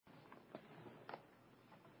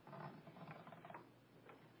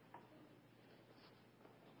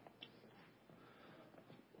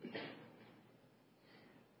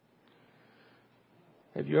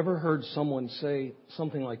Have you ever heard someone say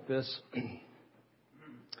something like this?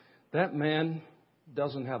 That man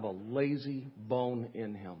doesn't have a lazy bone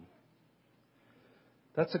in him.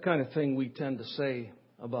 That's the kind of thing we tend to say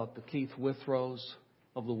about the Keith Withrows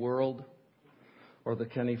of the world or the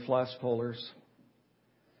Kenny Flasspollers.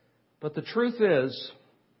 But the truth is,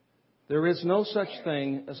 there is no such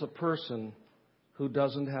thing as a person who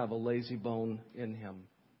doesn't have a lazy bone in him.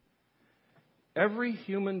 Every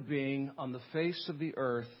human being on the face of the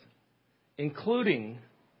earth, including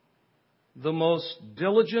the most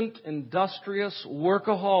diligent, industrious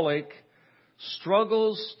workaholic,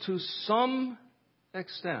 struggles to some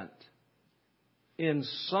extent in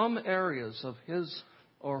some areas of his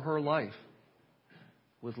or her life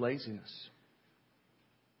with laziness.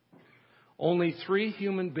 Only 3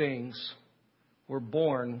 human beings were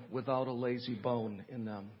born without a lazy bone in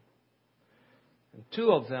them. And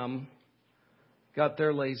 2 of them got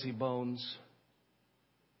their lazy bones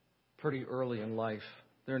pretty early in life.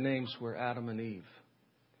 Their names were Adam and Eve.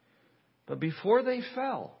 But before they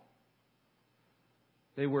fell,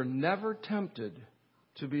 they were never tempted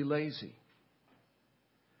to be lazy.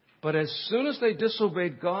 But as soon as they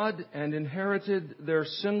disobeyed God and inherited their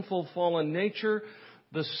sinful fallen nature,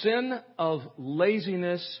 the sin of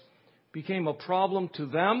laziness became a problem to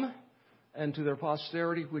them and to their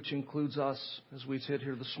posterity, which includes us as we sit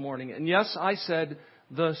here this morning. And yes, I said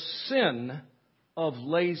the sin of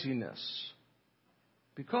laziness,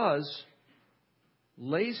 because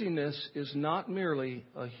laziness is not merely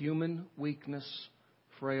a human weakness,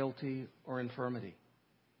 frailty, or infirmity.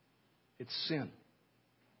 It's sin.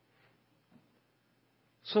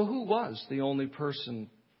 So who was the only person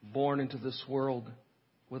born into this world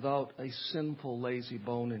without a sinful, lazy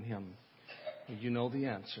bone in him? You know the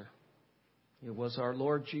answer. It was our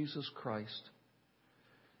Lord Jesus Christ.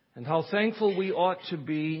 And how thankful we ought to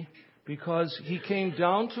be, because He came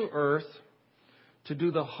down to earth to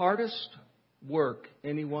do the hardest work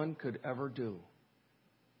anyone could ever do.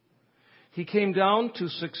 He came down to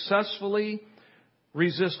successfully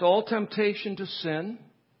resist all temptation to sin,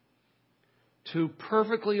 to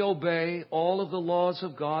perfectly obey all of the laws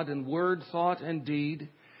of God in word, thought, and deed,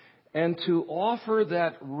 and to offer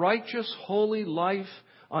that righteous, holy life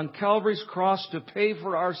on Calvary's cross to pay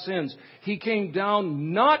for our sins. He came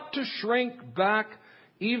down not to shrink back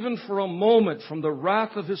even for a moment from the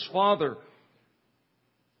wrath of His Father,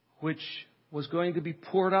 which was going to be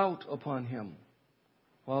poured out upon Him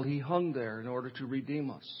while He hung there in order to redeem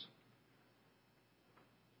us.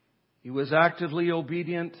 He was actively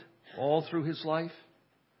obedient all through His life,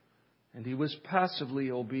 and He was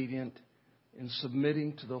passively obedient in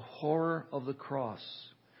submitting to the horror of the cross.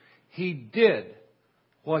 He did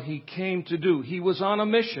what He came to do. He was on a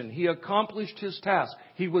mission. He accomplished His task.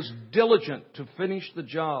 He was diligent to finish the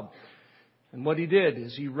job. And what He did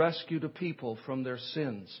is He rescued a people from their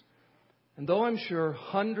sins. And though I'm sure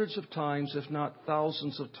hundreds of times, if not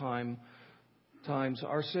thousands of times,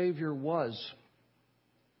 our Savior was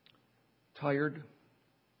tired,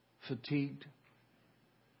 fatigued,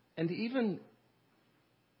 and even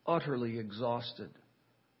utterly exhausted.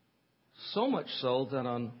 So much so that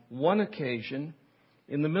on one occasion,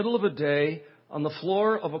 in the middle of a day, on the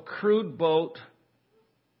floor of a crude boat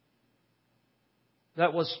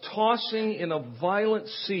that was tossing in a violent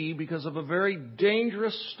sea because of a very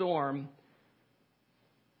dangerous storm,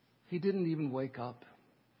 He didn't even wake up.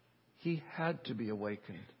 He had to be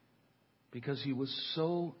awakened because He was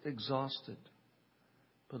so exhausted.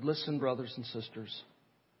 But listen, brothers and sisters,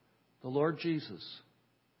 the Lord Jesus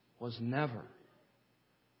was never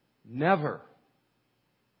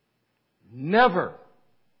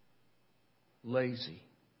lazy.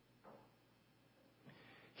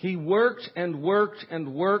 He worked and worked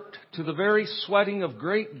and worked to the very sweating of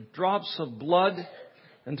great drops of blood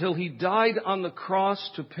until He died on the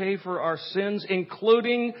cross to pay for our sins,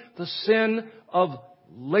 including the sin of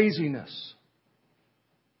laziness.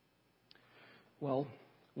 Well,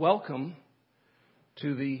 welcome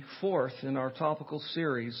to the 4th in our topical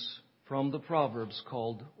series from the Proverbs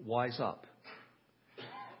called Wise Up.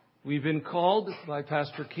 We've been called by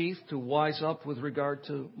Pastor Keith to wise up with regard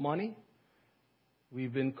to money.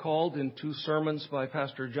 We've been called in 2 sermons by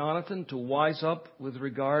Pastor Jonathan to wise up with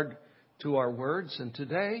regard to our words. And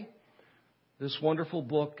today, this wonderful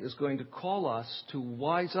book is going to call us to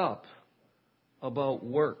wise up about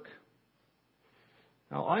work.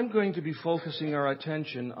 Now, I'm going to be focusing our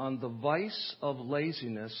attention on the vice of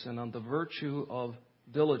laziness and on the virtue of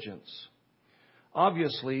diligence.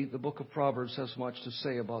 Obviously, the book of Proverbs has much to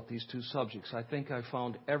say about these 2 subjects. I think I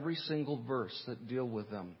found every single verse that deal with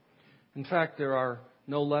them. In fact, there are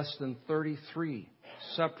no less than 33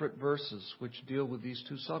 separate verses which deal with these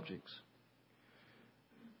two subjects.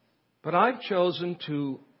 But I've chosen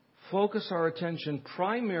to focus our attention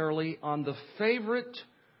primarily on the favorite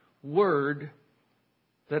word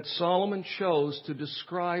that Solomon chose to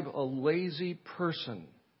describe a lazy person.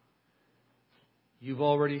 You've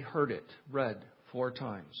already heard it read 4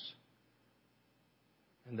 times.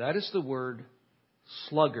 And that is the word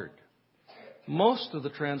sluggard. Most of the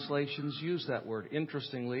translations use that word.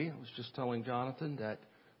 Interestingly, I was just telling Jonathan that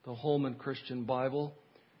the Holman Christian Bible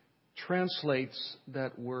translates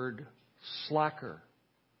that word slacker.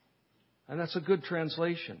 And that's a good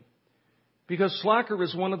translation. Because slacker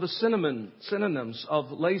is one of the synonyms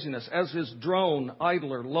of laziness, as is drone,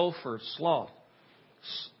 idler, loafer, sloth,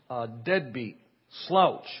 deadbeat,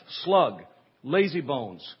 slouch, slug, lazy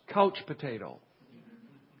bones, couch potato.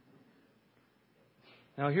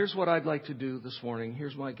 Now, here's what I'd like to do this morning.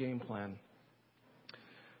 Here's my game plan.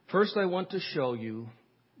 First, I want to show you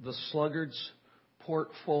the sluggard's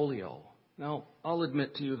portfolio. Now, I'll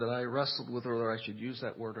admit to you that I wrestled with whether I should use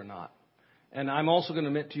that word or not. And I'm also going to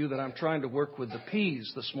admit to you that I'm trying to work with the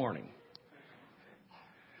P's this morning.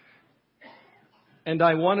 And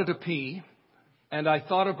I wanted a P, and I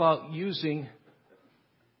thought about using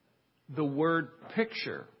the word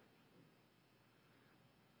picture.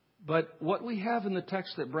 But what we have in the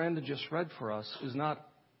text that Brandon just read for us is not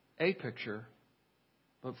a picture,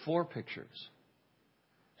 but 4 pictures.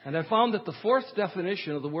 And I found that the 4th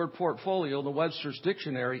definition of the word portfolio in the Webster's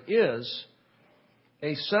Dictionary is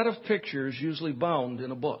a set of pictures usually bound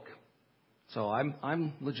in a book. So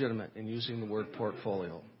I'm legitimate in using the word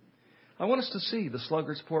portfolio. I want us to see the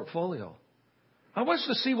sluggard's portfolio. I want us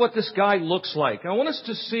to see what this guy looks like. I want us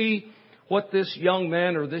to see what this young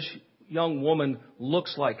man or this young woman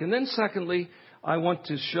looks like. And then secondly, I want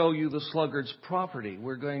to show you the sluggard's property.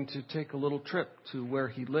 We're going to take a little trip to where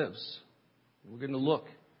he lives. We're going to look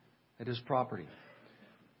at his property.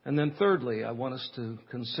 And then thirdly, I want us to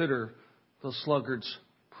consider the sluggard's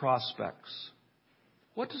prospects.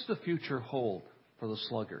 What does the future hold for the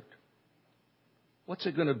sluggard? What's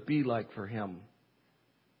it going to be like for him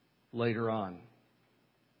later on?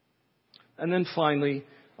 And then finally,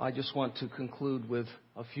 I just want to conclude with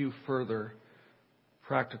a few further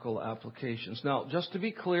practical applications. Now, just to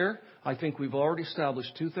be clear, I think we've already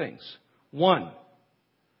established 2 things. 1,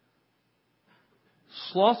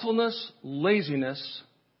 slothfulness, laziness,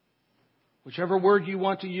 whichever word you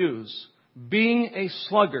want to use, being a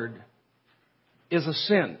sluggard is a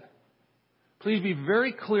sin. Please be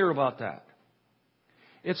very clear about that.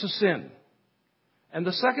 It's a sin. And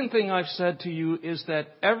the second thing I've said to you is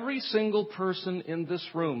that every single person in this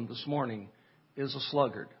room this morning is a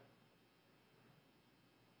sluggard.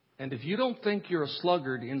 And if you don't think you're a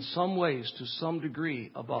sluggard in some ways, to some degree,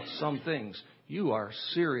 about some things, you are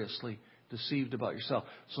seriously deceived about yourself.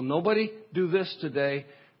 So nobody do this today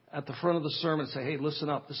at the front of the sermon and say, hey, listen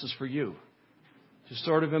up, this is for you. Just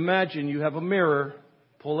sort of imagine you have a mirror,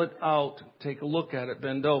 pull it out, take a look at it,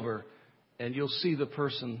 bend over, and you'll see the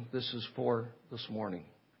person this is for this morning.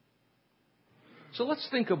 So let's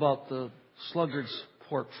think about the sluggard's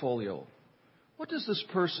portfolio. What does this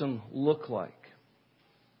person look like?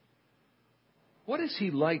 What is he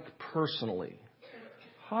like personally?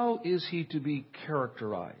 How is he to be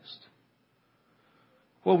characterized?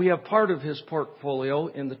 Well, we have part of his portfolio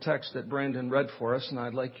in the text that Brandon read for us, and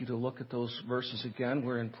I'd like you to look at those verses again.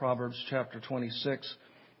 We're in Proverbs chapter 26,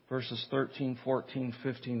 verses 13, 14,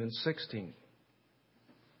 15, and 16.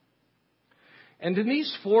 And in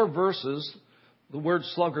these 4 verses, the word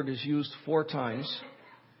sluggard is used 4 times.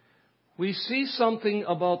 We see something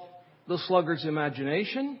about the sluggard's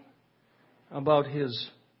imagination, about his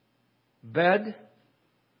bed,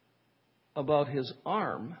 about his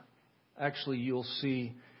arm. Actually, you'll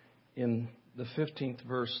see in the 15th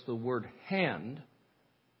verse the word hand,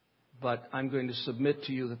 but I'm going to submit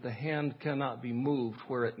to you that the hand cannot be moved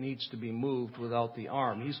where it needs to be moved without the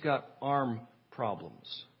arm. He's got arm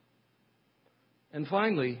problems. And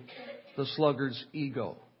finally, the sluggard's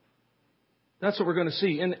ego. That's what we're going to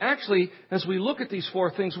see. And actually, as we look at these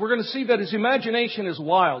 4 things, we're going to see that his imagination is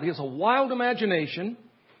wild. He has a wild imagination.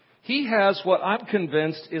 He has what I'm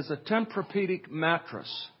convinced is a Tempur-Pedic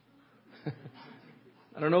mattress.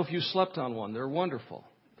 I don't know if you slept on one. They're wonderful.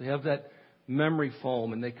 They have that memory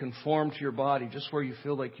foam and they conform to your body just where you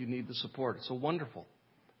feel like you need the support. It's a wonderful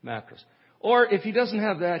mattress. Or if he doesn't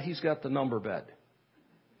have that, he's got the number bed.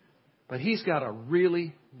 But he's got a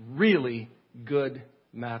really, really good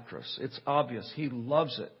mattress. It's obvious. He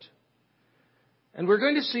loves it. And we're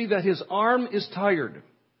going to see that his arm is tired.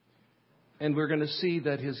 And we're going to see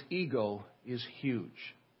that his ego is huge.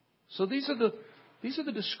 So these are the These are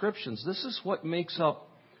the descriptions. This is what makes up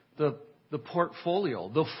the portfolio.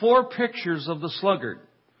 The 4 pictures of the sluggard.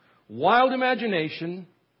 Wild imagination,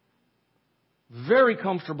 very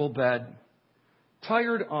comfortable bed,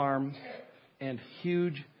 tired arm, and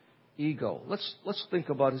huge ego. Let's think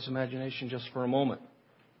about his imagination just for a moment.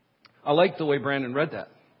 I like the way Brandon read that.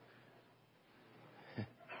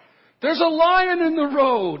 There's a lion in the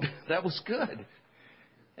road. That was good.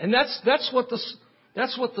 And that's what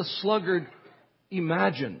the sluggard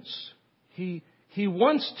imagines. He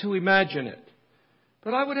wants to imagine it.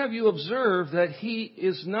 But I would have you observe that he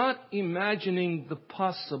is not imagining the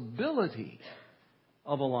possibility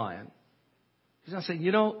of a lion. He's not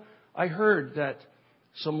saying, I heard that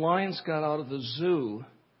some lions got out of the zoo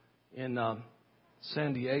in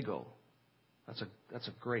San Diego. That's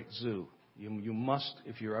a great zoo. You must,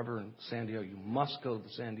 if you're ever in San Diego, you must go to the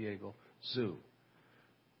San Diego Zoo.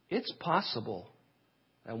 It's possible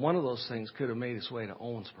that one of those things could have made its way to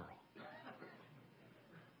Owensboro.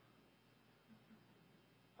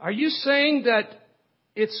 Are you saying that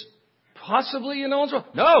it's possibly in Owensboro?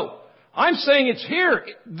 No, I'm saying it's here.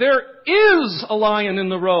 There is a lion in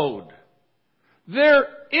the road. There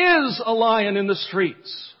is a lion in the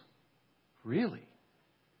streets. Really?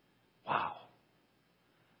 Wow.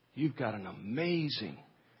 You've got an amazing,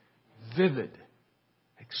 vivid,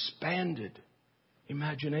 expanded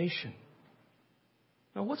imagination.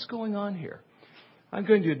 Now, what's going on here? I'm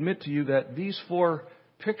going to admit to you that these 4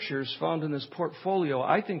 pictures found in this portfolio,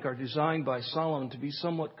 I think, are designed by Solomon to be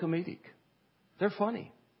somewhat comedic. They're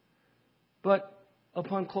funny. But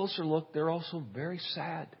upon closer look, they're also very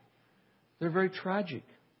sad. They're very tragic.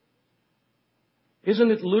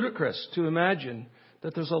 Isn't it ludicrous to imagine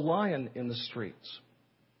that there's a lion in the streets?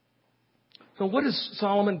 So what is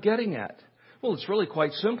Solomon getting at? Well, it's really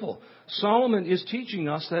quite simple. Solomon is teaching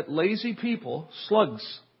us that lazy people, slugs,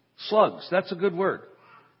 that's a good word.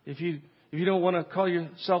 If you don't want to call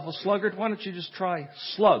yourself a sluggard, why don't you just try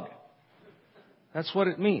slug? That's what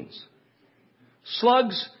it means.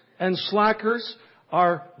 Slugs and slackers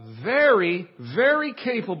are very, very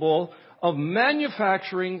capable of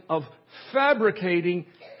manufacturing, of fabricating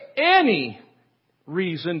any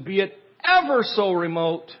reason, be it ever so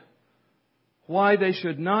remote, why they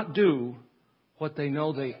should not do what they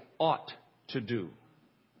know they ought to do.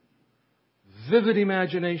 Vivid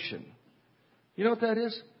imagination. You know what that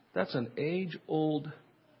is? That's an age-old,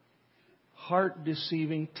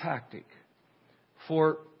 heart-deceiving tactic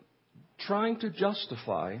for trying to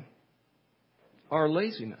justify our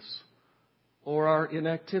laziness or our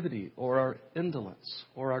inactivity or our indolence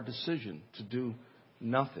or our decision to do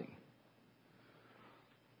nothing.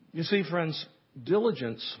 You see, friends,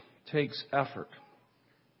 diligence takes effort.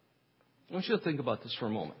 I want you to think about this for a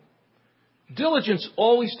moment. Diligence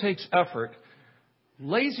always takes effort.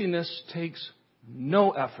 Laziness takes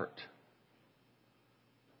no effort.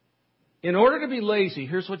 In order to be lazy,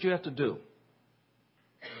 here's what you have to do.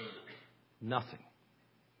 Nothing.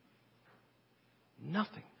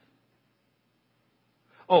 Nothing.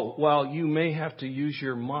 Oh, while you may have to use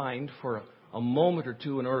your mind for a moment or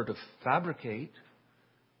two in order to fabricate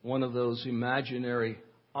one of those imaginary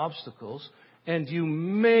obstacles, and you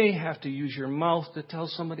may have to use your mouth to tell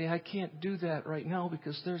somebody, I can't do that right now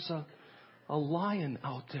because there's a lion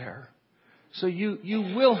out there. So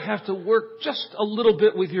you will have to work just a little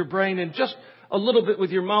bit with your brain and just a little bit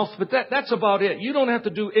with your mouth, but that's about it. You don't have to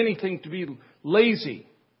do anything to be lazy.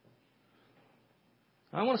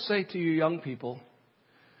 I want to say to you young people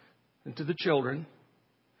and to the children,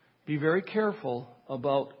 be very careful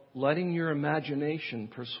about letting your imagination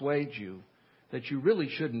persuade you that you really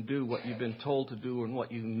shouldn't do what you've been told to do and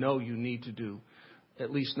what you know you need to do,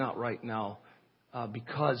 at least not right now,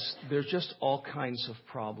 because there's just all kinds of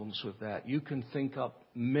problems with that. You can think up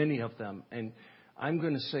many of them. And I'm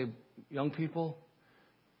going to say, young people,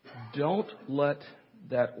 don't let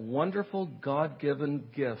that wonderful God-given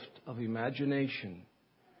gift of imagination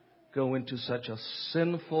go into such a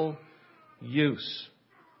sinful use.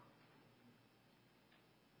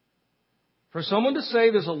 For someone to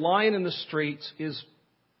say there's a lion in the streets is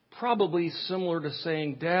probably similar to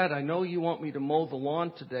saying, Dad, I know you want me to mow the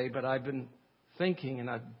lawn today, but I've been thinking and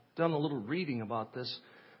I've done a little reading about this.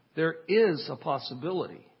 There is a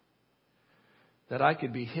possibility that I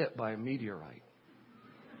could be hit by a meteorite.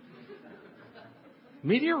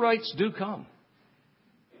 Meteorites do come.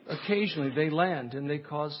 Occasionally they land and they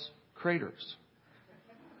cause craters.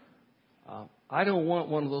 I don't want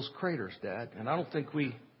one of those craters, Dad, and I don't think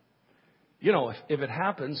if it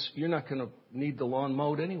happens, you're not going to need the lawn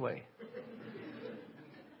mowed anyway.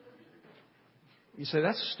 You say,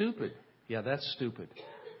 that's stupid. Yeah, that's stupid.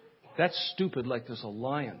 That's stupid like there's a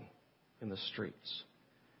lion in the streets.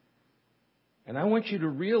 And I want you to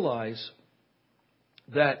realize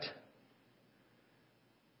that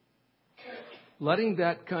letting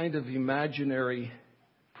that kind of imaginary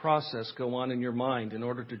process go on in your mind in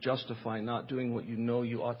order to justify not doing what you know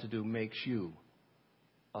you ought to do makes you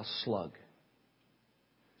a slug.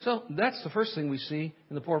 So that's the first thing we see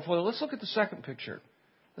in the portfolio. Let's look at the second picture.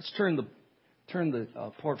 Let's turn the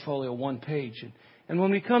portfolio one page. And when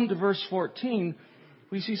we come to verse 14,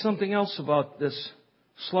 we see something else about this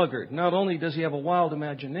sluggard. Not only does he have a wild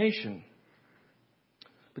imagination,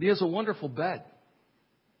 but he has a wonderful bed.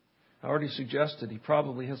 I already suggested he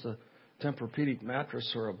probably has a Tempur-Pedic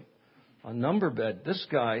mattress or a number bed. This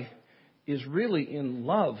guy is really in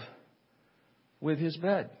love with his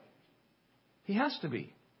bed. He has to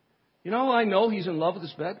be. You know, I know he's in love with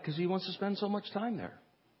his bed because he wants to spend so much time there.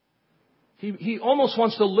 He almost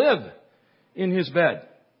wants to live in his bed.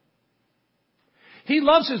 He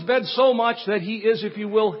loves his bed so much that he is, if you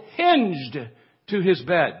will, hinged to his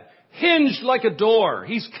bed. Hinged like a door.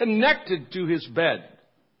 He's connected to his bed.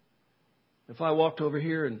 If I walked over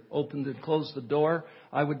here and opened and closed the door,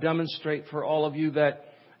 I would demonstrate for all of you that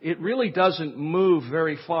it really doesn't move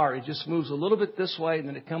very far. It just moves a little bit this way and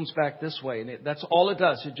then it comes back this way. And that's all it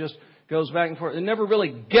does. It just goes back and forth. It never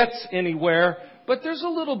really gets anywhere, but there's a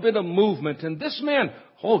little bit of movement. And this man,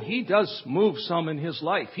 he does move some in his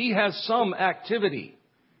life. He has some activity.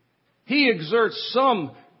 He exerts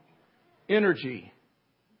some energy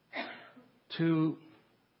to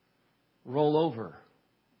roll over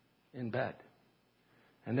in bed.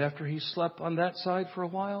 And after he slept on that side for a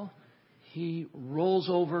while, he rolls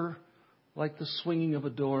over like the swinging of a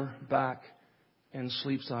door back and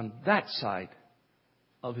sleeps on that side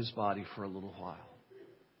of his body for a little while.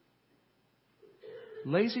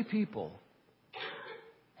 Lazy people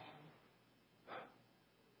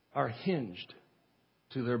are hinged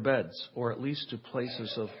to their beds, or at least to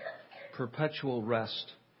places of perpetual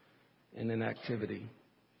rest and inactivity.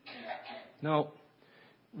 Now,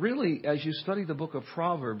 really, as you study the book of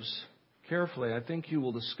Proverbs carefully, I think you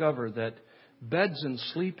will discover that beds and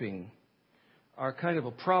sleeping are kind of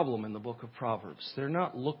a problem in the book of Proverbs. They're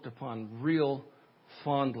not looked upon real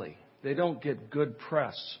fondly. They don't get good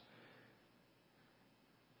press.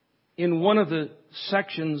 In one of the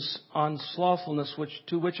sections on slothfulness,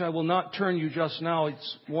 to which I will not turn you just now,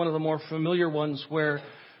 it's one of the more familiar ones where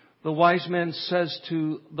the wise man says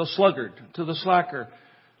to the sluggard, to the slacker,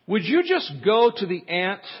 "Would you just go to the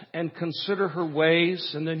ant and consider her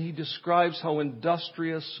ways?" And then he describes how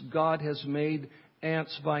industrious God has made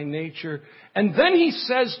ants by nature. And then he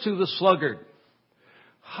says to the sluggard,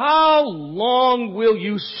 "How long will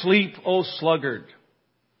you sleep, O sluggard?"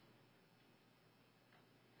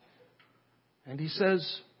 And he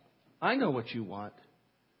says, "I know what you want.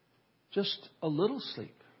 Just a little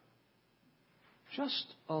sleep.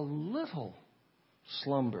 Just a little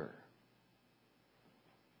slumber.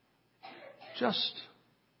 Just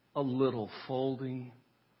a little folding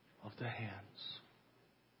of the hands."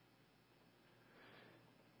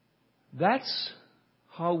 That's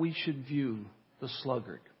how we should view the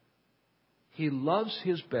sluggard. He loves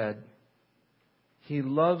his bed. He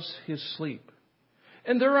loves his sleep.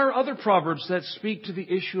 And there are other proverbs that speak to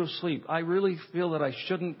the issue of sleep. I really feel that I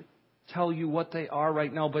shouldn't tell you what they are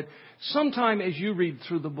right now, but sometime as you read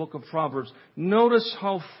through the book of Proverbs, notice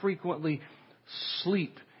how frequently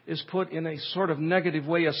sleep is put in a sort of negative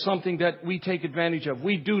way as something that we take advantage of.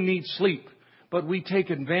 We do need sleep, but we take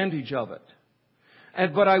advantage of it.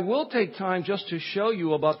 But I will take time just to show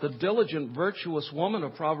you about the diligent, virtuous woman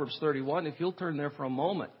of Proverbs 31, if you'll turn there for a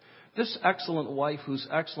moment. This excellent wife, who's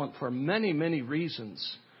excellent for many, many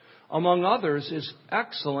reasons, among others, is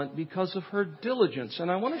excellent because of her diligence. And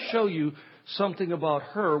I want to show you something about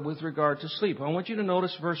her with regard to sleep. I want you to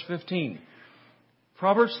notice verse 15.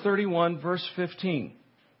 Proverbs 31, verse 15.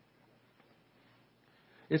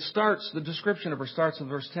 The description of her starts in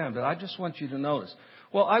verse 10, but I just want you to notice.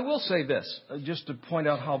 Well, I will say this, just to point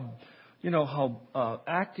out how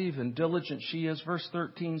active and diligent she is. Verse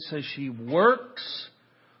 13 says she works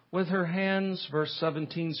with her hands. Verse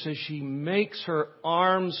 17 says she makes her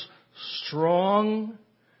arms strong.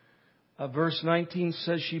 Verse 19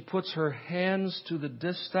 says she puts her hands to the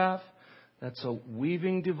distaff. That's a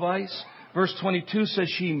weaving device. Verse 22 says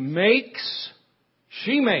she makes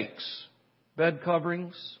bed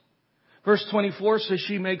coverings. Verse 24 says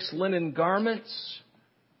she makes linen garments.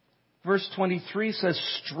 Verse 23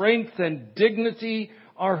 says strength and dignity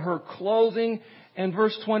are her clothing. And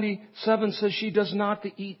verse 27 says she does not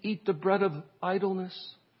eat the bread of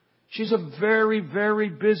idleness. She's a very, very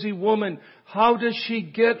busy woman. How does she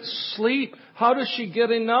get sleep? How does she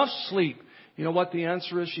get enough sleep? You know what the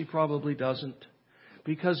answer is? She probably doesn't.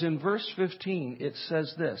 Because in verse 15 it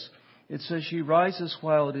says this. It says she rises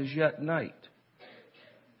while it is yet night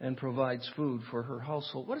and provides food for her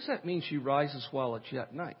household. What does that mean, she rises while it's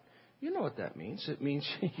yet night? You know what that means. It means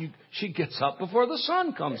she gets up before the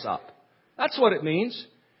sun comes up. That's what it means.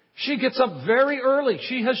 She gets up very early.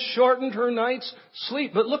 She has shortened her night's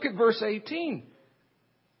sleep. But look at verse 18.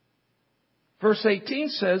 Verse 18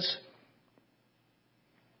 says,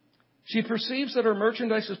 she perceives that her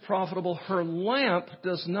merchandise is profitable. Her lamp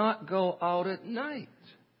does not go out at night.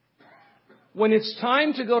 When it's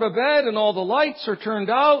time to go to bed and all the lights are turned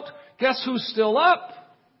out, guess who's still up?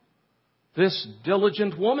 This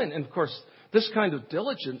diligent woman. And of course, this kind of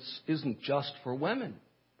diligence isn't just for women.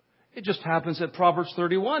 It just happens that Proverbs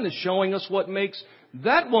 31 is showing us what makes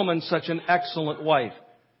that woman such an excellent wife.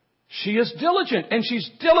 She is diligent, and she's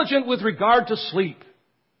diligent with regard to sleep.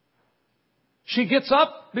 She gets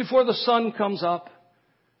up before the sun comes up,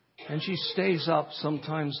 and she stays up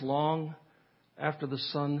sometimes long after the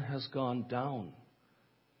sun has gone down.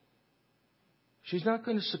 She's not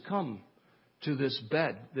going to succumb to this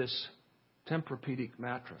bed, this Tempur-Pedic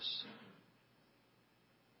mattress.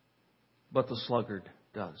 But the sluggard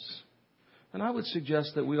does. And I would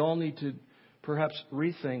suggest that we all need to perhaps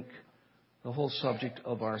rethink the whole subject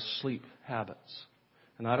of our sleep habits.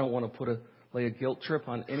 And I don't want to lay a guilt trip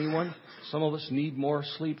on anyone. Some of us need more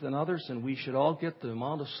sleep than others, and we should all get the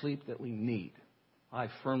amount of sleep that we need. I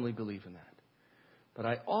firmly believe in that. But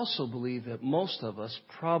I also believe that most of us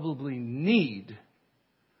probably need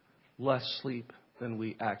less sleep than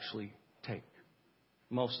we actually take.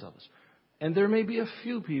 Most of us. And there may be a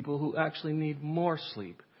few people who actually need more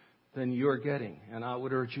sleep than you're getting, and I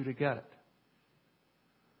would urge you to get it.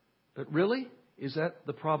 But really, is that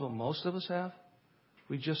the problem most of us have?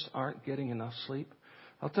 We just aren't getting enough sleep?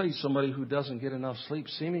 I'll tell you, somebody who doesn't get enough sleep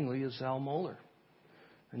seemingly is Al Mohler.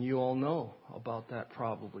 And you all know about that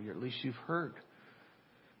probably, or at least you've heard.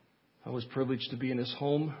 I was privileged to be in his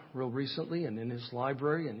home real recently and in his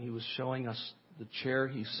library, and he was showing us the chair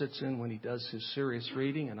he sits in when he does his serious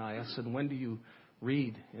reading. And I asked him, when do you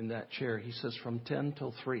read in that chair? He says, from 10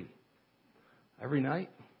 till 3. Every night,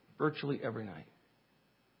 virtually every night.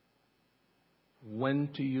 When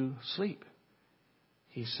do you sleep?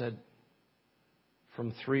 He said,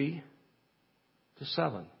 from 3 to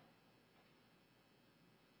 7.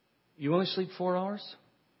 You only sleep 4 hours?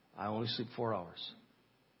 I only sleep 4 hours.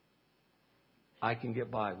 I can get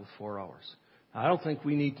by with 4 hours. I don't think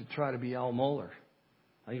we need to try to be Al Mohler.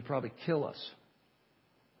 He'd probably kill us.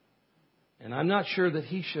 And I'm not sure that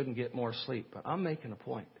he shouldn't get more sleep, but I'm making a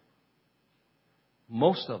point.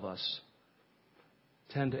 Most of us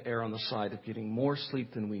tend to err on the side of getting more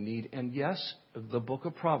sleep than we need. And yes, the book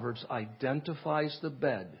of Proverbs identifies the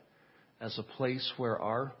bed as a place where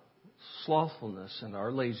our slothfulness and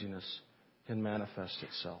our laziness can manifest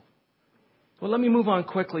itself. Well, let me move on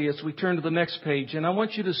quickly as we turn to the next page. And I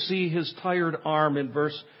want you to see his tired arm in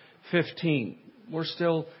verse 15. We're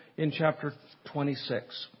still in chapter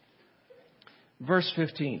 26. Verse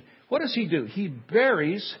 15. What does he do? He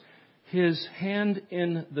buries his hand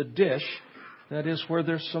in the dish, that is where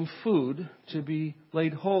there's some food to be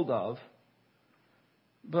laid hold of.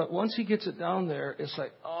 But once he gets it down there, it's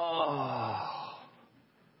like, oh,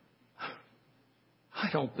 I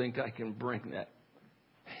don't think I can bring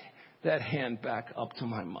that hand back up to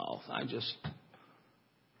my mouth.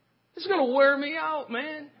 It's going to wear me out,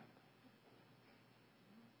 man.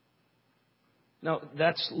 Now,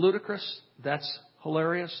 that's ludicrous. That's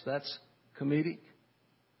hilarious. That's comedic.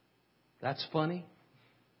 That's funny.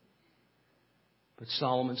 But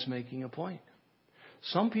Solomon's making a point.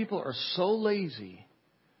 Some people are so lazy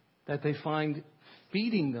that they find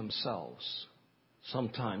feeding themselves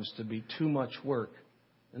sometimes to be too much work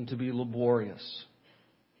and to be laborious.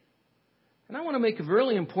 And I want to make a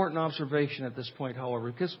really important observation at this point,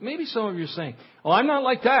 however, because maybe some of you are saying, oh, I'm not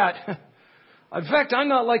like that. In fact, I'm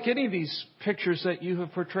not like any of these pictures that you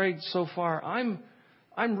have portrayed so far.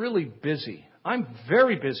 I'm really busy. I'm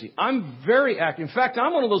very busy. I'm very active. In fact,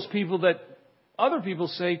 I'm one of those people that other people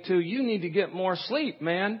say to, you need to get more sleep,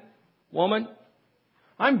 man, woman.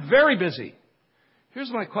 I'm very busy.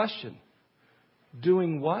 Here's my question.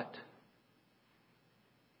 Doing what?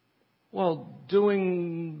 Well,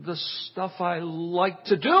 doing the stuff I like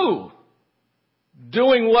to do.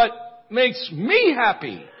 Doing what makes me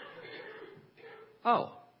happy.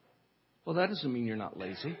 Oh, well, that doesn't mean you're not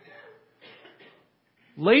lazy.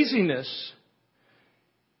 Laziness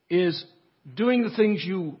is doing the things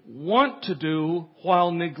you want to do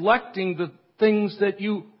while neglecting the things that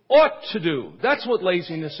you ought to do. That's what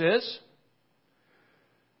laziness is.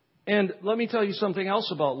 And let me tell you something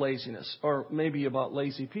else about laziness, or maybe about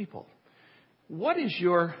lazy people. What is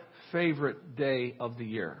your favorite day of the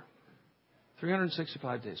year?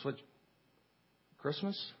 365 days. What?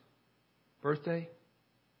 Christmas? Birthday?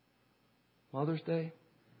 Mother's Day?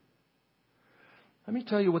 Let me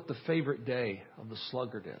tell you what the favorite day of the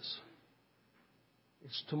sluggard is.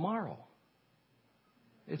 It's tomorrow.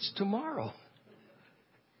 It's tomorrow.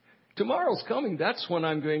 Tomorrow's coming. That's when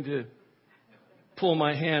I'm going to pull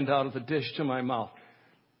my hand out of the dish to my mouth.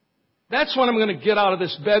 That's when I'm going to get out of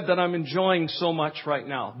this bed that I'm enjoying so much right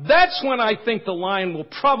now. That's when I think the lion will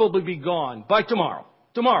probably be gone, by tomorrow.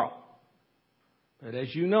 Tomorrow. But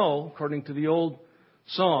as you know, according to the old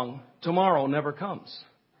song, tomorrow never comes.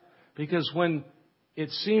 Because when it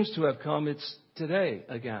seems to have come, it's today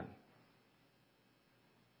again.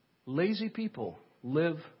 Lazy people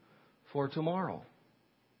live for tomorrow.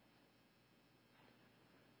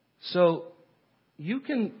 So you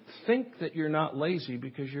can think that you're not lazy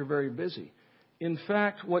because you're very busy. In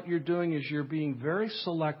fact, what you're doing is you're being very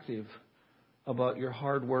selective about your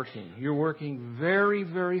hard working. You're working very,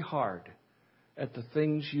 very hard at the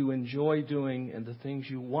things you enjoy doing and the things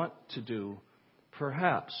you want to do,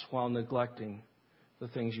 perhaps while neglecting the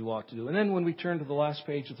things you ought to do. And then when we turn to the last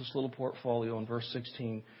page of this little portfolio in verse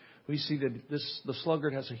 16, we see that the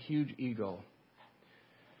sluggard has a huge ego.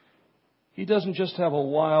 He doesn't just have a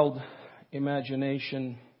wild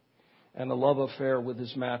imagination and a love affair with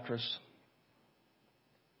his mattress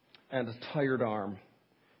and a tired arm.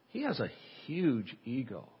 He has a huge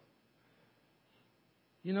ego.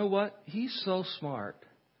 You know what? He's so smart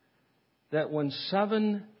that when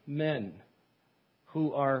 7 men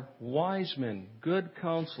who are wise men, good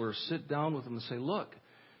counselors, sit down with him and say, look,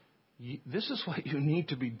 this is what you need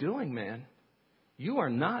to be doing, man. You are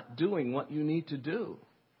not doing what you need to do.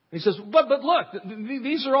 He says, but look,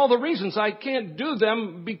 these are all the reasons I can't do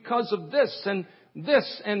them because of this and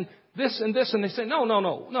this and this and this. And they say,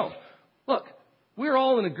 no. Look, we're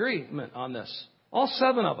all in agreement on this. All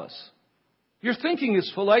 7 of us. Your thinking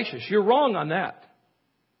is fallacious. You're wrong on that.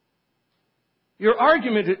 Your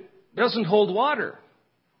argument doesn't hold water.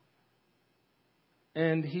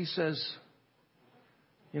 And he says,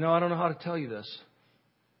 I don't know how to tell you this,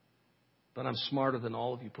 but I'm smarter than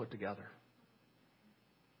all of you put together.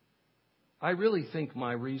 I really think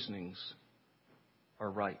my reasonings are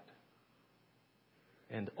right.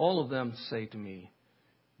 And all of them say to me,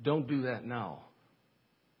 don't do that now.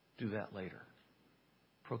 Do that later.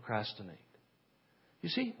 Procrastinate. You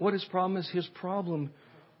see what his problem is? His problem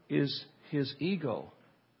is his ego.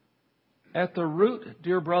 At the root,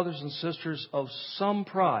 dear brothers and sisters, of some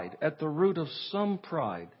pride, at the root of some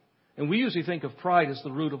pride, and we usually think of pride as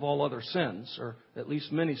the root of all other sins, or at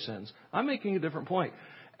least many sins. I'm making a different point.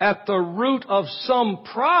 At the root of some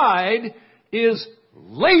pride is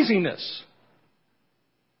laziness.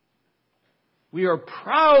 We are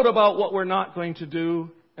proud about what we're not going to do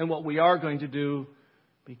and what we are going to do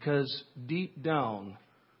because deep down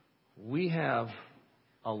we have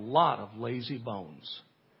a lot of lazy bones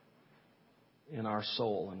in our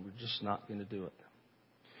soul and we're just not going to do it.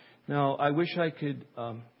 Now, I wish I could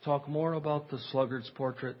talk more about the sluggard's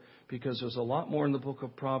portrait because there's a lot more in the book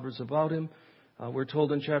of Proverbs about him. We're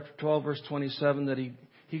told in chapter 12, verse 27, that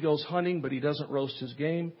he goes hunting, but he doesn't roast his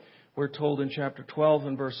game. We're told in chapter 12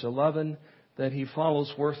 and verse 11 that he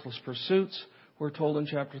follows worthless pursuits. We're told in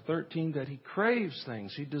chapter 13 that he craves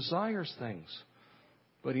things, he desires things,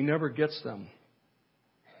 but he never gets them.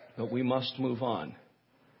 But we must move on.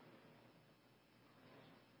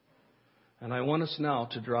 And I want us now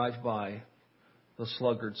to drive by the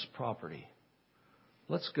sluggard's property.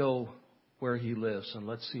 Let's go where he lives and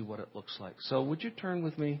let's see what it looks like. So would you turn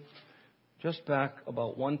with me just back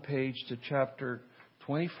about one page to chapter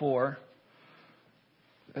 24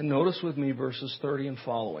 and notice with me verses 30 and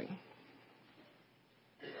following.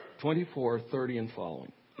 24, 30 and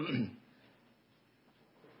following.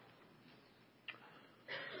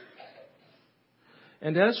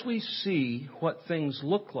 And as we see what things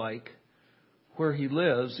look like where he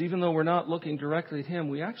lives, even though we're not looking directly at him,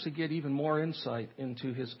 we actually get even more insight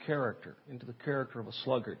into his character, into the character of a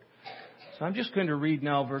sluggard. So I'm just going to read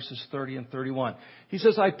now verses 30 and 31. He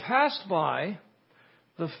says, I passed by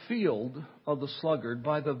the field of the sluggard,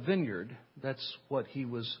 by the vineyard. That's what he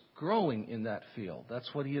was growing in that field. That's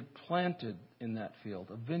what he had planted in that field,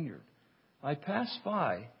 a vineyard. I passed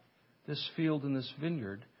by this field and this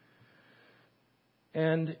vineyard,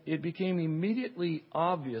 and it became immediately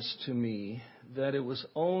obvious to me that it was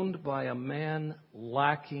owned by a man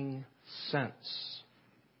lacking sense.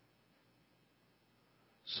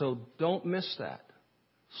 So don't miss that.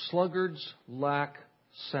 Sluggards lack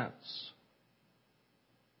sense.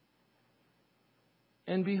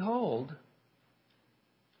 And behold,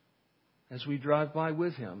 as we drive by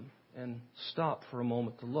with him and stop for a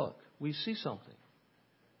moment to look, we see something.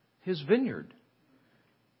 His vineyard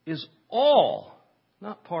is all,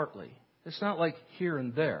 not partly. It's not like here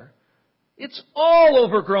and there. It's all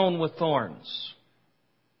overgrown with thorns.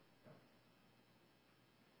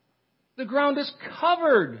 The ground is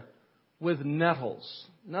covered with nettles.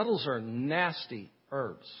 Nettles are nasty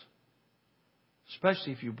herbs,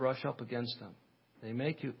 especially if you brush up against them. They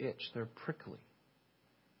make you itch. They're prickly.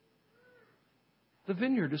 The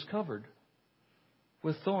vineyard is covered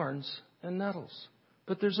with thorns and nettles.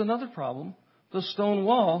 But there's another problem. The stone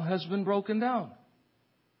wall has been broken down.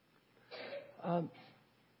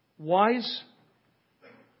 Wise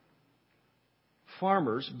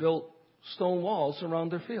farmers built stone walls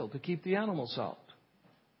around their field to keep the animals out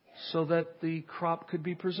so that the crop could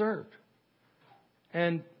be preserved.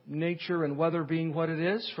 And nature and weather being what it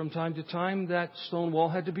is, from time to time that stone wall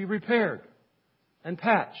had to be repaired and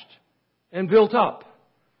patched and built up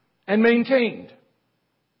and maintained.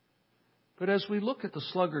 But as we look at the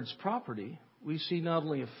sluggard's property, we see not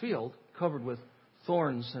only a field covered with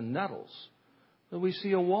thorns and nettles, but we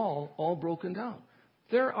see a wall all broken down.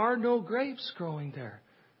 There are no grapes growing there.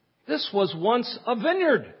 This was once a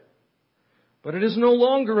vineyard, but it is no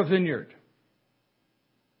longer a vineyard.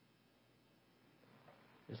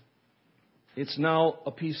 It's now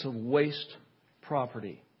a piece of waste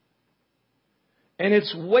property. And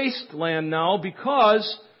it's wasteland now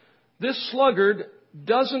because this sluggard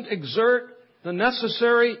doesn't exert the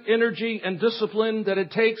necessary energy and discipline that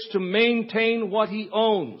it takes to maintain what he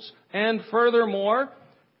owns. And furthermore,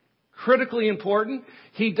 critically important,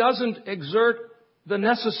 he doesn't exert the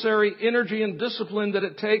necessary energy and discipline that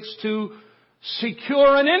it takes to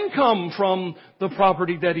secure an income from the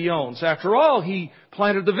property that he owns. After all, he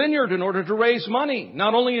planted the vineyard in order to raise money.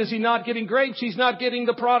 Not only is he not getting grapes, he's not getting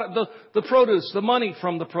the produce, the money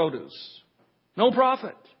from the produce. No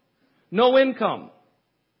profit. No income.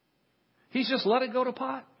 He's just let it go to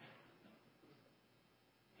pot.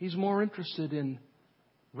 He's more interested in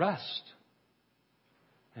rest.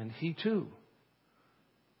 And he too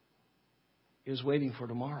is waiting for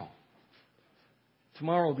tomorrow.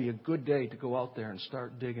 Tomorrow will be a good day to go out there and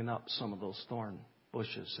start digging up some of those thorn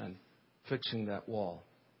bushes and fixing that wall.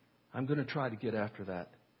 I'm going to try to get after that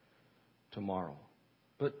tomorrow.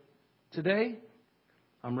 But today,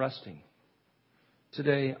 I'm resting.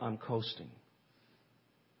 Today, I'm coasting.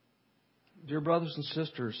 Dear brothers and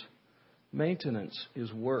sisters, maintenance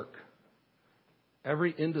is work.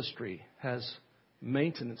 Every industry has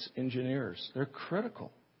maintenance engineers. They're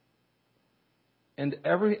critical. And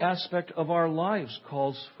every aspect of our lives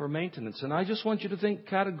calls for maintenance. And I just want you to think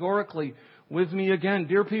categorically with me again.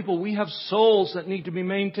 Dear people, we have souls that need to be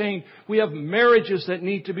maintained. We have marriages that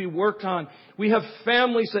need to be worked on. We have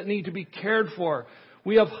families that need to be cared for.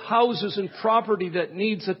 We have houses and property that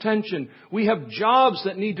needs attention. We have jobs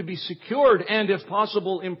that need to be secured and, if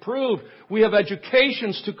possible, improved. We have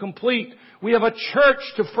educations to complete. We have a church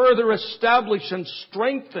to further establish and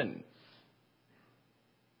strengthen.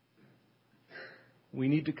 We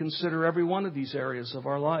need to consider every one of these areas of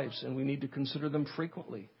our lives, and we need to consider them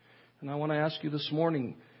frequently. And I want to ask you this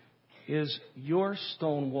morning, is your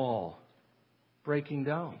stone wall breaking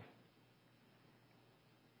down?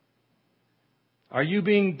 Are you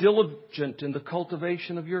being diligent in the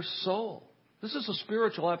cultivation of your soul? This is a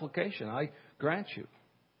spiritual application, I grant you.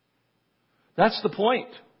 That's the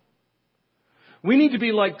point. We need to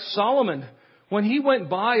be like Solomon. When he went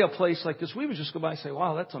by a place like this, we would just go by and say,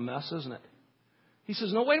 wow, that's a mess, isn't it? He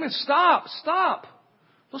says, no, wait a minute, stop.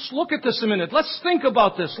 Let's look at this a minute. Let's think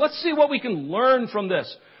about this. Let's see what we can learn from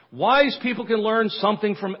this. Wise people can learn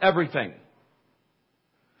something from everything.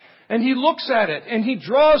 And he looks at it and he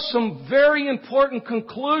draws some very important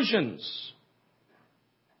conclusions.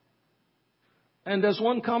 And as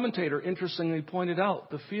one commentator interestingly pointed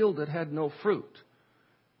out, the field that had no fruit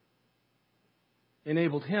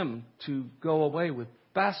enabled him to go away with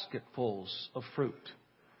basketfuls of fruit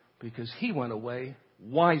because he went away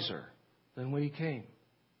wiser than when he came.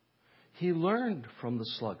 He learned from the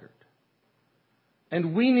sluggard.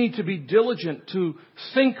 And we need to be diligent to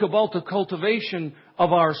think about the cultivation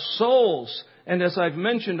of our souls. And as I've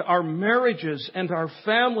mentioned, our marriages and our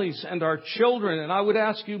families and our children. And I would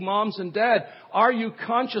ask you, moms and dad, are you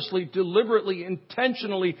consciously, deliberately,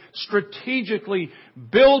 intentionally, strategically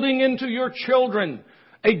building into your children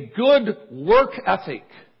a good work ethic?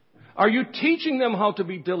 Are you teaching them how to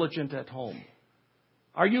be diligent at home?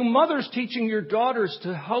 Are you mothers teaching your daughters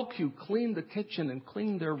to help you clean the kitchen and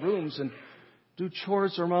clean their rooms and do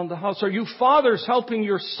chores around the house? Are you fathers helping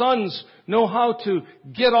your sons know how to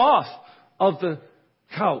get off of the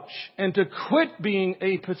couch and to quit being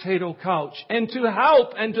a potato couch and to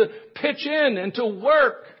help and to pitch in and to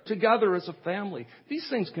work together as a family. These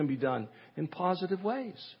things can be done in positive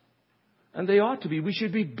ways. And they ought to be. We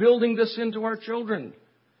should be building this into our children.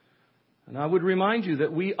 And I would remind you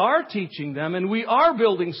that we are teaching them and we are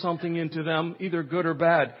building something into them, either good or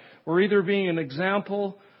bad. We're either being an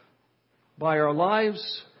example by our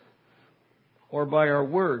lives or by our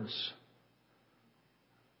words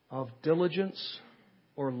of diligence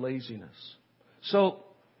or laziness. So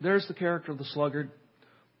there's the character of the sluggard.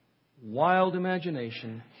 Wild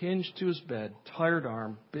imagination, hinged to his bed, tired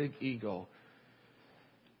arm, big ego.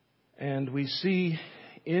 And we see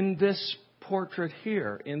in this portrait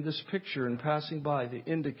here, in this picture, in passing by, the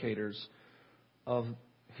indicators of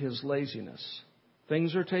his laziness.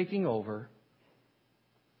 Things are taking over,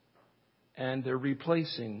 and they're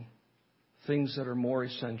replacing things that are more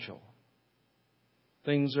essential.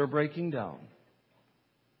 Things are breaking down,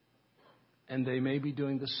 and they may be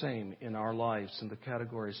doing the same in our lives in the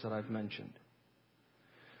categories that I've mentioned.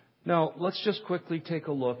 Now, let's just quickly take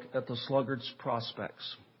a look at the sluggard's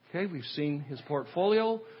prospects. Okay, we've seen his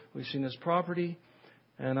portfolio, we've seen his property,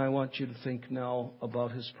 and I want you to think now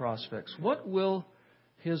about his prospects. What will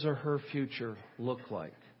his or her future look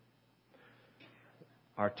like?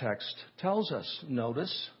 Our text tells us,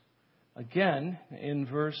 notice, again in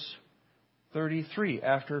verse 33,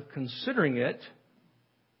 after considering it,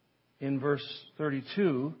 in verse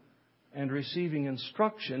 32, and receiving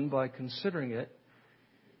instruction by considering it,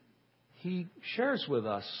 he shares with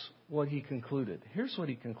us what he concluded. Here's what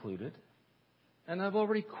he concluded. And I've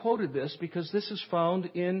already quoted this because this is found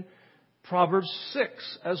in Proverbs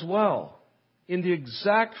 6 as well, in the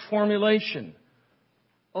exact formulation.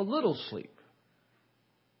 A little sleep.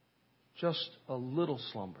 Just a little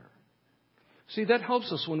slumber. See, that helps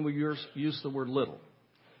us when we use the word little.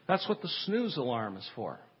 That's what the snooze alarm is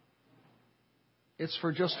for. It's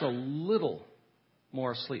for just a little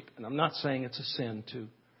more sleep. And I'm not saying it's a sin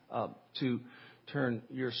to turn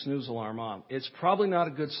your snooze alarm on. It's probably not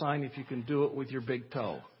a good sign if you can do it with your big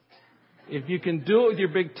toe. If you can do it with your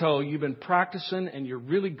big toe, you've been practicing and you're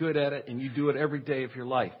really good at it and you do it every day of your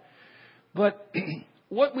life. But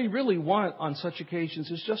what we really want on such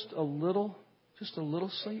occasions is just a little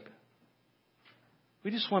sleep.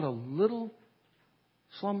 We just want a little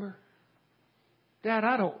slumber. Dad,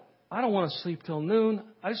 I don't want to sleep till noon.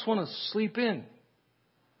 I just want to sleep in.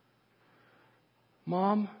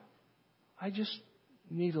 Mom, I just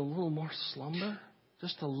need a little more slumber.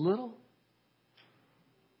 Just a little.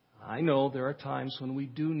 I know there are times when we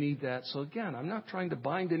do need that. So again, I'm not trying to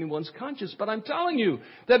bind anyone's conscience, but I'm telling you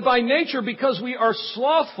that by nature, because we are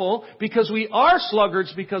slothful, because we are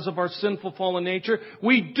sluggards because of our sinful fallen nature,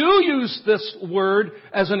 we do use this word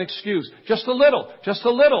as an excuse. Just a little, just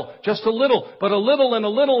a little, just a little. But a little and a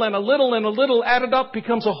little and a little and a little added up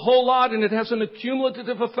becomes a whole lot, and it has an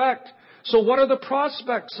accumulative effect. So what are the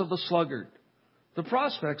prospects of the sluggard? The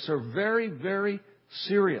prospects are very, very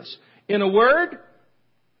serious. In a word,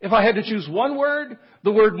 if I had to choose one word,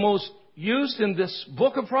 the word most used in this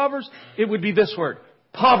book of Proverbs, it would be this word,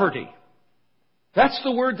 poverty. That's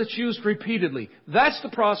the word that's used repeatedly. That's the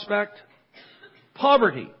prospect,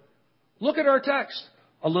 poverty. Look at our text.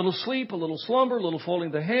 A little sleep, a little slumber, a little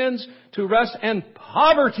folding the hands to rest, and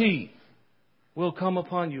poverty will come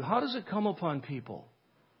upon you. How does it come upon people?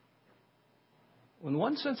 In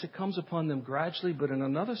one sense, it comes upon them gradually, but in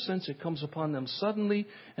another sense, it comes upon them suddenly.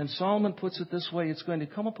 And Solomon puts it this way, it's going to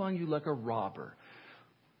come upon you like a robber.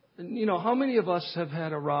 You know, how many of us have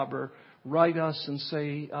had a robber write us and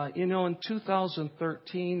say, in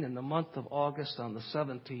 2013, in the month of August on the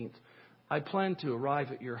 17th, I plan to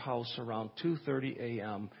arrive at your house around 2:30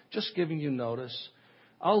 a.m., just giving you notice.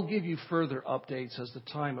 I'll give you further updates as the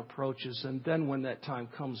time approaches, and then when that time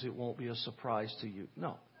comes, it won't be a surprise to you.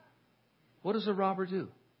 No. What does a robber do?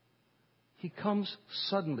 He comes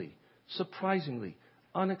suddenly, surprisingly,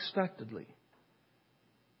 unexpectedly.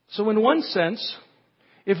 So in one sense,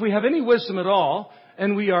 if we have any wisdom at all,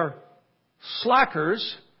 and we are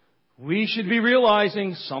slackers, we should be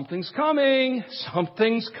realizing something's coming,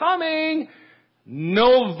 something's coming.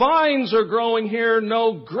 No vines are growing here,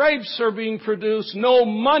 no grapes are being produced, no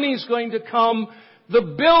money's going to come,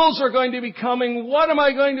 the bills are going to be coming. What am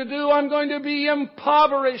I going to do? I'm going to be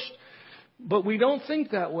impoverished. But we don't think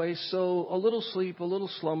that way, so a little sleep, a little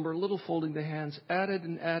slumber, a little folding the hands, added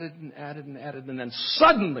and added and added and added, and then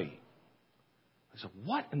suddenly, I said,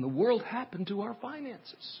 what in the world happened to our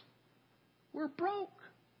finances? We're broke.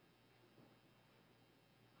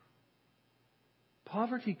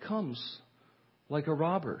 Poverty comes like a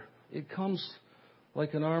robber. It comes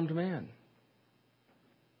like an armed man.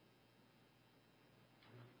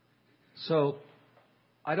 So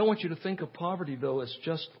I don't want you to think of poverty, though, as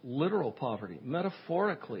just literal poverty.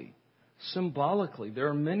 Metaphorically, symbolically, there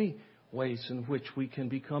are many ways in which we can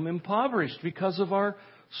become impoverished because of our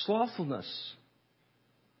slothfulness,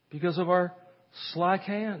 because of our slack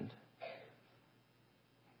hand.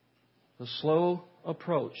 The slow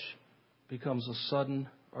approach becomes a sudden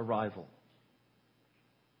arrival.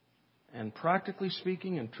 And practically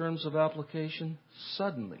speaking, in terms of application,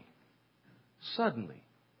 suddenly,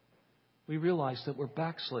 we realize that we're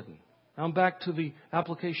backslidden. Now I'm back to the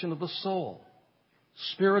application of the soul.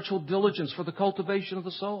 Spiritual diligence for the cultivation of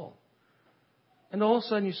the soul. And all of a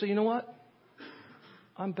sudden you say, you know what?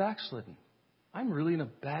 I'm backslidden. I'm really in a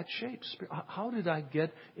bad shape. How did I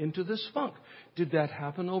get into this funk? Did that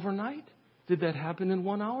happen overnight? Did that happen in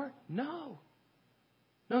 1 hour? No.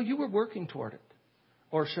 No, you were working toward it.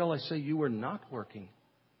 Or shall I say you were not working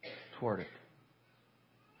toward it.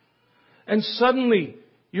 And suddenly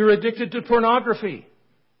you're addicted to pornography.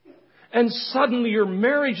 And suddenly your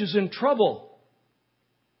marriage is in trouble.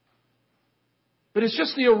 But it's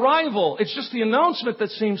just the arrival, it's just the announcement that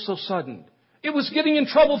seems so sudden. It was getting in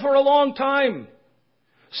trouble for a long time.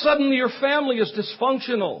 Suddenly your family is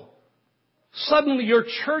dysfunctional. Suddenly your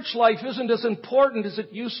church life isn't as important as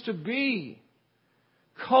it used to be.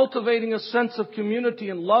 Cultivating a sense of community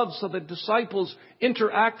and love so that disciples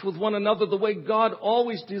interact with one another the way God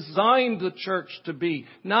always designed the church to be.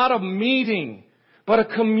 Not a meeting, but a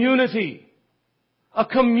community. A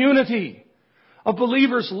community of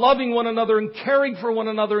believers loving one another and caring for one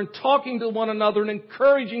another and talking to one another and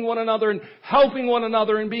encouraging one another and helping one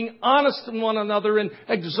another and being honest in one another and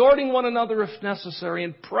exhorting one another if necessary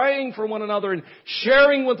and praying for one another and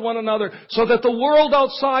sharing with one another so that the world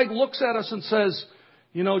outside looks at us and says,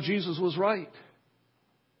 you know, Jesus was right.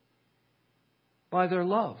 By their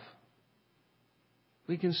love,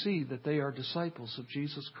 we can see that they are disciples of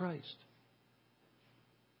Jesus Christ.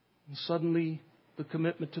 And suddenly, the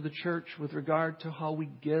commitment to the church with regard to how we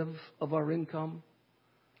give of our income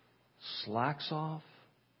slacks off.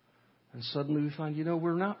 And suddenly we find, you know,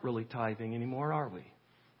 we're not really tithing anymore, are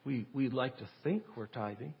we? We'd like to think we're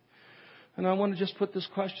tithing. And I want to just put this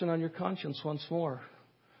question on your conscience once more.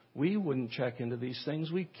 We wouldn't check into these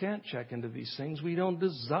things. We can't check into these things. We don't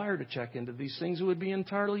desire to check into these things. It would be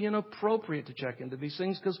entirely inappropriate to check into these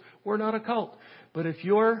things because we're not a cult. But if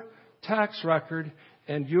your tax record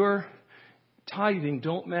and your tithing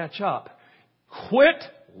don't match up, quit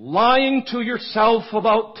lying to yourself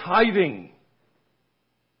about tithing.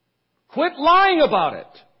 Quit lying about it.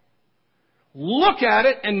 Look at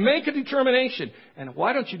it and make a determination. And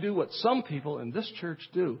why don't you do what some people in this church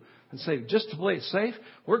do and say, just to play it safe,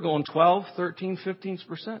 we're going 12, 13,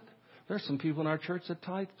 15%. There's some people in our church that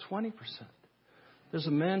tithe 20%. There's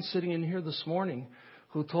a man sitting in here this morning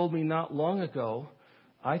who told me not long ago,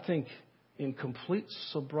 I think in complete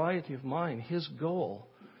sobriety of mind, his goal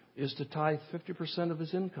is to tithe 50% of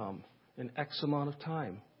his income in X amount of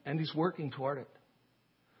time. And he's working toward it.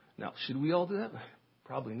 Now, should we all do that?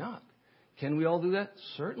 Probably not. Can we all do that?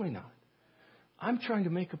 Certainly not. I'm trying to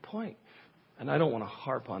make a point. And I don't want to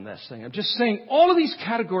harp on this thing. I'm just saying all of these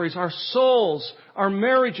categories, our souls, our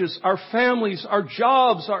marriages, our families, our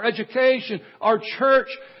jobs, our education, our church,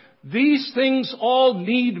 these things all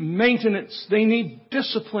need maintenance. They need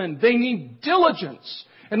discipline. They need diligence.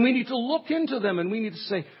 And we need to look into them and we need to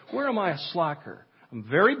say, where am I a slacker? I'm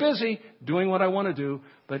very busy doing what I want to do,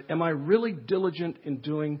 but am I really diligent in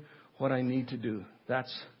doing what I need to do?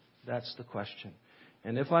 That's the question.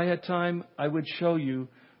 And if I had time, I would show you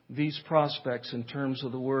these prospects in terms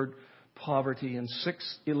of the word poverty. In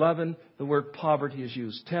 6:11, the word poverty is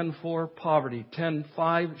used. 10:4, poverty.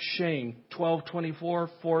 10:5, shame. 12:24,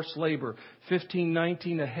 forced labor.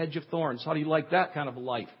 15:19, a hedge of thorns. How do you like that kind of a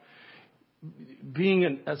life?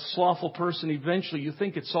 Being a slothful person, eventually you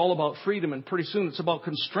think it's all about freedom, and pretty soon it's about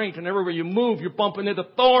constraint, and everywhere you move, you're bumping into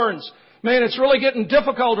thorns. Man, it's really getting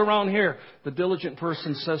difficult around here. The diligent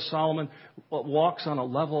person, says Solomon, walks on a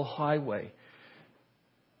level highway.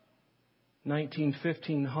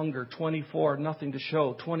 19:15, hunger. 24, nothing to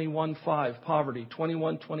show. 21:5, poverty.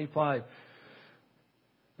 21:25,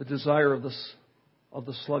 the desire of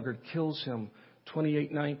the sluggard kills him.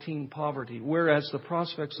 28:19, poverty. Whereas the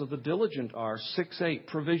prospects of the diligent are 6:8,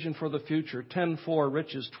 provision for the future. 10:4,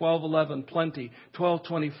 riches. 12:11, plenty.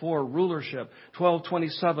 12:24, rulership.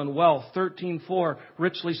 12:27, wealth. 13:4,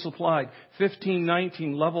 richly supplied.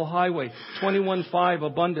 15:19, level highway. 21:5,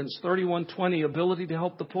 abundance. 31:20, ability to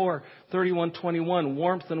help the poor. 31:21,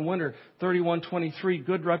 warmth in winter. 31:23,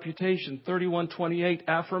 good reputation. 31:28,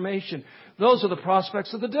 affirmation. Those are the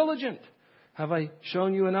prospects of the diligent. Have I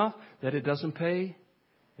shown you enough that it doesn't pay?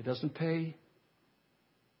 It doesn't pay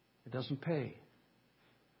It doesn't pay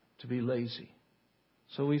to be lazy.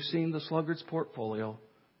 So we've seen the sluggard's portfolio,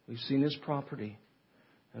 we've seen his property,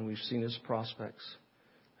 and we've seen his prospects.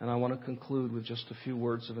 And I want to conclude with just a few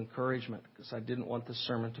words of encouragement, because I didn't want this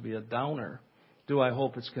sermon to be a downer. Do I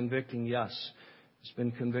hope it's convicting? Yes. It's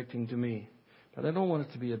been convicting to me. But I don't want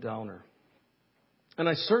it to be a downer. And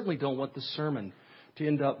I certainly don't want this sermon to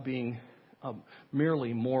end up being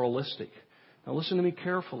merely moralistic. Now listen to me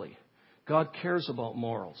carefully. God cares about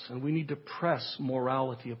morals, and we need to press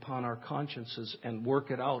morality upon our consciences and work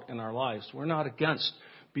it out in our lives. We're not against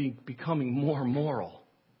becoming more moral.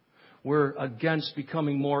 We're against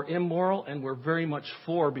becoming more immoral, and we're very much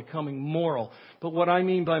for becoming moral. But what I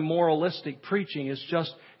mean by moralistic preaching is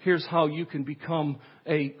just, here's how you can become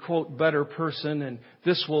a, quote, better person, and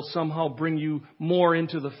this will somehow bring you more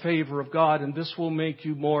into the favor of God, and this will make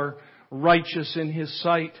you more righteous in His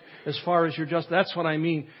sight as far as you're just. That's what I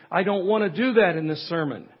mean. I don't want to do that in this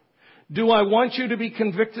sermon. Do I want you to be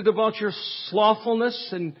convicted about your slothfulness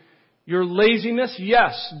and your laziness?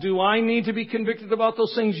 Yes. Do I need to be convicted about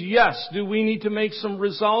those things? Yes. Do we need to make some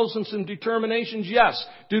resolves and some determinations? Yes.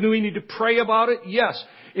 Do we need to pray about it? Yes.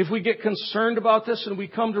 If we get concerned about this and we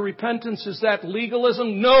come to repentance, is that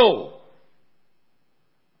legalism? No.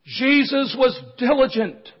 Jesus was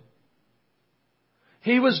diligent.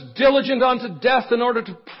 He was diligent unto death in order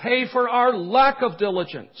to pay for our lack of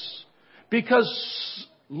diligence. Because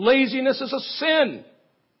laziness is a sin.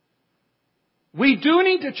 We do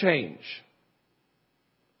need to change.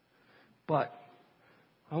 But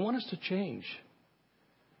I want us to change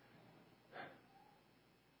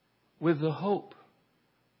with the hope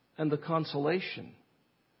and the consolation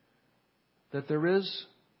that there is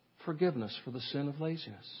forgiveness for the sin of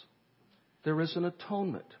laziness. There is an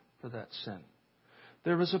atonement for that sin.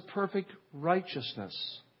 There is a perfect righteousness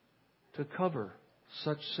to cover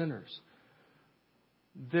such sinners.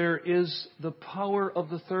 There is the power of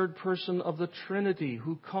the third person of the Trinity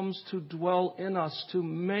who comes to dwell in us to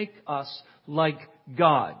make us like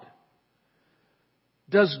God.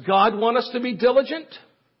 Does God want us to be diligent?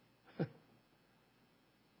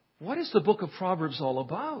 What is the book of Proverbs all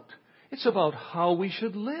about? It's about how we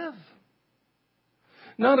should live.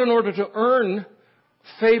 Not in order to earn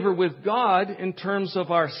favor with God in terms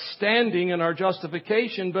of our standing and our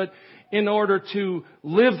justification, but in order to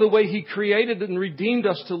live the way He created and redeemed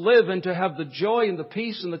us to live, and to have the joy and the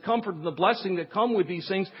peace and the comfort and the blessing that come with these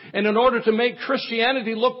things. And in order to make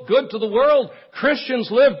Christianity look good to the world, Christians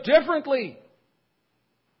live differently.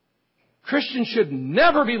 Christians should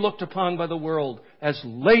never be looked upon by the world as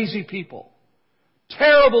lazy people.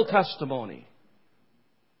 Terrible testimony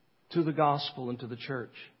to the gospel and to the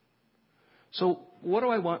church. So what do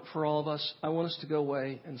I want for all of us? I want us to go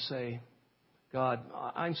away and say, God,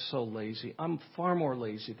 I'm so lazy. I'm far more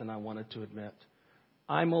lazy than I wanted to admit.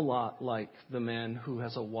 I'm a lot like the man who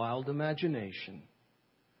has a wild imagination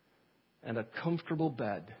and a comfortable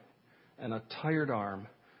bed and a tired arm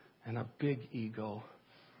and a big ego.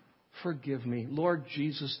 Forgive me. Lord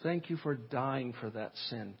Jesus, thank you for dying for that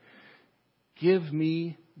sin. Give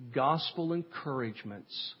me gospel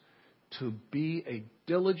encouragements to be a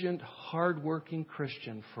diligent, hard-working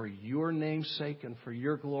Christian for your name's sake and for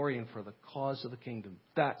your glory and for the cause of the kingdom.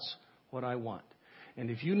 That's what I want. And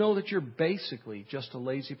if you know that you're basically just a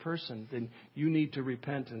lazy person, then you need to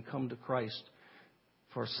repent and come to Christ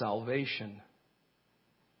for salvation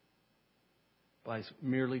by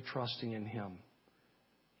merely trusting in Him.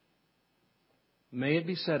 May it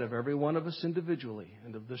be said of every one of us individually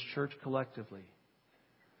and of this church collectively,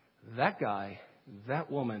 that guy,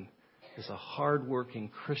 that woman, is a hard-working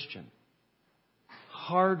Christian.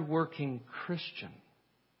 Hard-working Christian.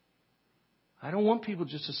 I don't want people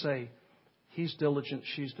just to say, he's diligent,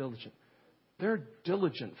 she's diligent. They're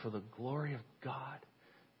diligent for the glory of God.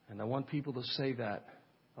 And I want people to say that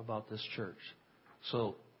about this church.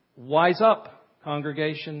 So, wise up,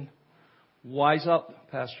 congregation. Wise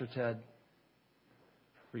up, Pastor Ted.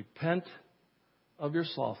 Repent of your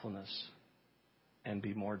slothfulness and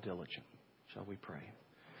be more diligent. Shall we pray?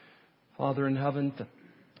 Father in heaven,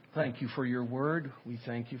 thank you for your word. We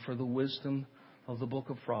thank you for the wisdom of the book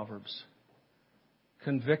of Proverbs.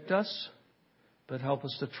 Convict us, but help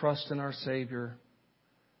us to trust in our Savior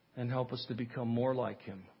and help us to become more like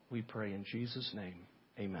Him. We pray in Jesus' name.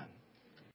 Amen.